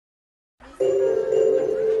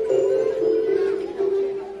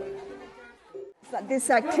about this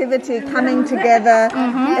activity coming together.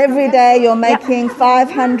 Every day you're making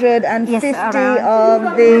 550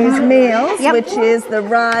 of these meals, which is the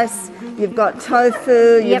rice, you've got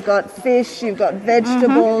tofu, you've got fish, you've got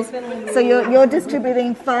vegetables. So you're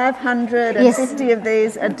distributing 550 of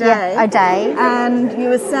these a day. A day. And you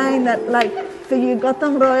were saying that, like, for you,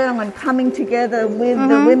 gotong royong and coming together with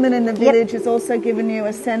the women in the village has also given you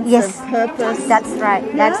a sense of purpose. That's right.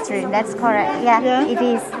 That's true. That's correct. Yeah, it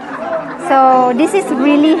is. So this is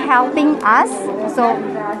really helping us. So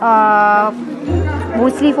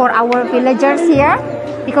mostly for our villagers here,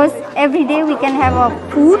 because every day we can have a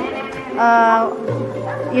food.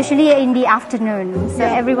 Usually in the afternoon, so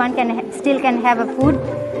everyone still can have a food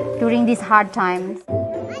during these hard times.